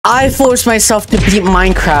I forced myself to beat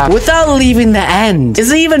Minecraft without leaving the end.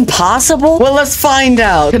 Is it even possible? Well, let's find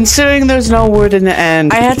out. Considering there's no word in the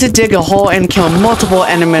end, I had to dig a hole and kill multiple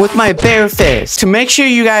enemies with my bare fist. To make sure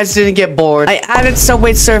you guys didn't get bored, I added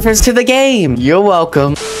Subway Surfers to the game. You're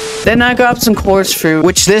welcome. Then I grabbed some coarse fruit,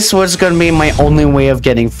 which this was gonna be my only way of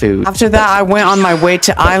getting food. After that, I went on my way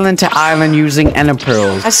to island using ender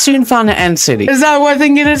pearls. I soon found an end city. Is that what I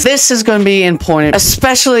think it is? This is gonna be important,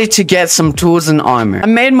 especially to get some tools and armor. I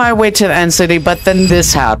made my way to the end city, but then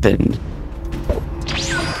this happened.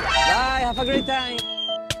 Bye, have a great time.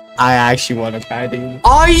 I actually want to fight you.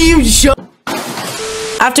 Are you sure?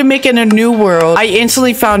 After making a new world, I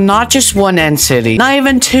instantly found not just one end city, not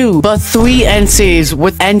even two, but 3 end cities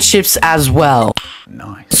with end ships as well.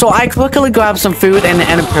 Nice. So I quickly grabbed some food and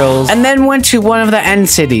ender pearls, and then went to one of the end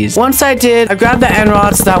cities. Once I did, I grabbed the end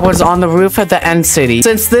rods that was on the roof of the end city,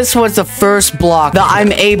 since this was the first block that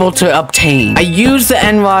I'm able to obtain. I used the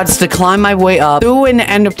end rods to climb my way up, threw an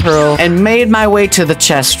ender pearl, and made my way to the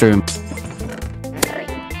chest room.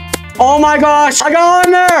 Oh my gosh, I got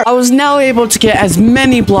on there! I was now able to get as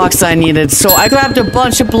many blocks I needed, so I grabbed a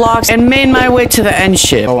bunch of blocks and made my way to the end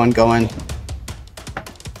ship. Going.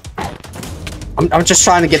 I'm just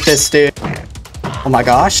trying to get this, dude. Oh my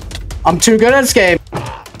gosh. I'm too good at this game.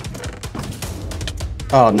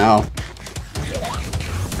 Oh no.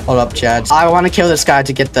 Hold up, Chad. I want to kill this guy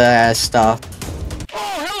to get the stuff.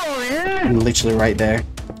 Oh, hello there. I'm literally right there.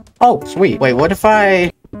 Oh, sweet. Wait, what if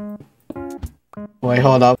I... Wait,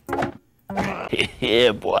 hold up.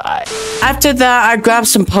 Yeah, boy. After that, I grabbed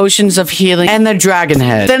some potions of healing and the dragon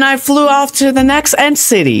head. Then I flew off to the next end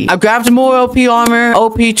city. I grabbed more OP armor,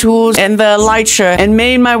 OP tools, and the elytra, and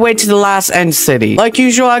made my way to the last end city. Like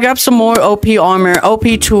usual, I grabbed some more OP armor, OP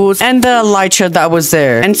tools, and the elytra that was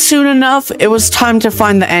there. And soon enough, it was time to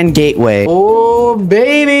find the end gateway. Oh,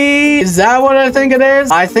 baby! Is that what I think it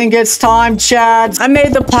is? I think it's time, Chad. I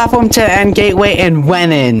made the platform to the end gateway and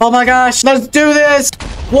went in. Oh my gosh, let's do this!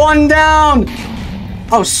 1 down!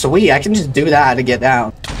 Oh, sweet. I can just do that to get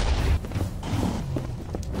down.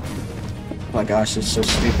 Oh my gosh, it's so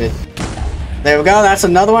stupid. There we go. That's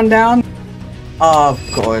another one down. Of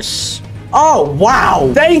course. Oh,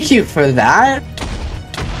 wow. Thank you for that.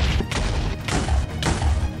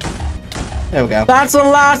 There we go. That's the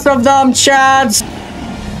last of them, Chads.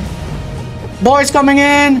 Boys coming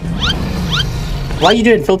in. Why are you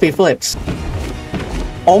doing filthy flips?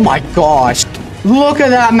 Oh my gosh. Look at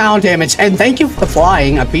that amount of damage, and thank you for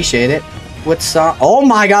flying. I appreciate it. What's oh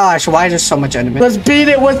my gosh, why is there so much enemy? Let's beat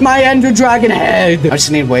it with my ender dragon head. I just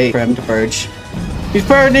need to wait for him to purge. He's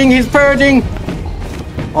purging, he's purging.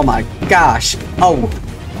 Oh my gosh. Oh,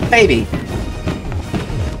 baby.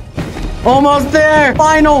 Almost there.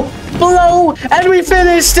 Final blow, and we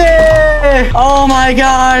finished it. Oh my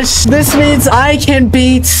gosh. This means I can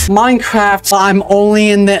beat Minecraft. I'm only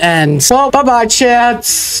in the end. So, bye-bye,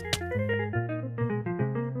 chats.